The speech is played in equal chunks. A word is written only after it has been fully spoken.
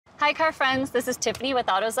Hi car friends, this is Tiffany with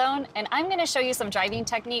AutoZone, and I'm going to show you some driving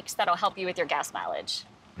techniques that'll help you with your gas mileage.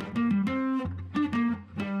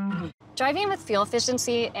 Driving with fuel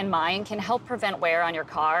efficiency in mind can help prevent wear on your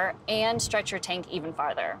car and stretch your tank even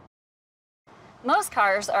farther. Most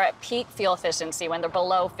cars are at peak fuel efficiency when they're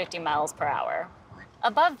below 50 miles per hour.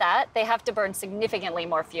 Above that, they have to burn significantly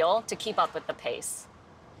more fuel to keep up with the pace.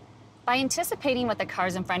 By anticipating what the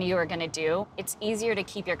cars in front of you are going to do, it's easier to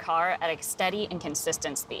keep your car at a steady and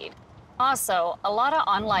consistent speed. Also, a lot of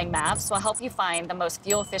online maps will help you find the most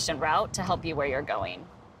fuel-efficient route to help you where you're going.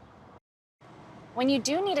 When you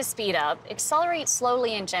do need to speed up, accelerate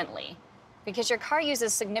slowly and gently, because your car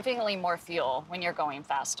uses significantly more fuel when you're going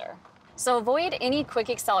faster. So avoid any quick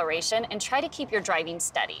acceleration and try to keep your driving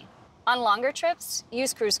steady. On longer trips,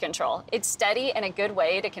 use cruise control. It's steady and a good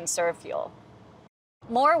way to conserve fuel.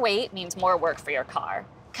 More weight means more work for your car.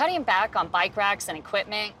 Cutting back on bike racks and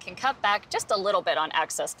equipment can cut back just a little bit on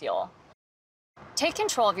excess fuel. Take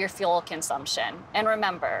control of your fuel consumption, and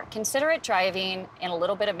remember, considerate driving and a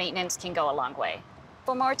little bit of maintenance can go a long way.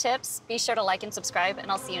 For more tips, be sure to like and subscribe,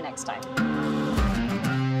 and I'll see you next time.